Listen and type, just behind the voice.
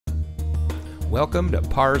Welcome to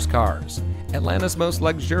Pars Cars, Atlanta's most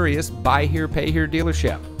luxurious buy here, pay here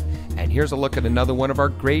dealership. And here's a look at another one of our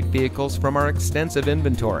great vehicles from our extensive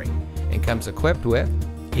inventory, and comes equipped with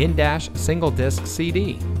in-dash single disc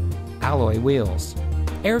CD, alloy wheels,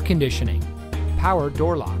 air conditioning, power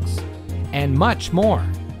door locks, and much more.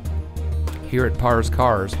 Here at Pars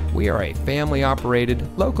Cars, we are a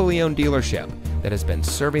family-operated, locally owned dealership that has been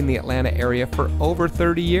serving the Atlanta area for over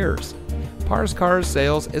 30 years. Pars Cars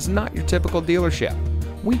Sales is not your typical dealership.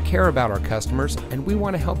 We care about our customers, and we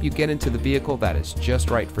want to help you get into the vehicle that is just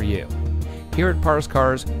right for you. Here at Pars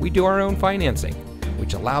Cars, we do our own financing,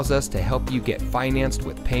 which allows us to help you get financed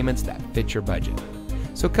with payments that fit your budget.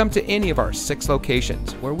 So come to any of our 6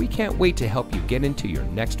 locations where we can't wait to help you get into your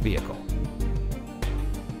next vehicle.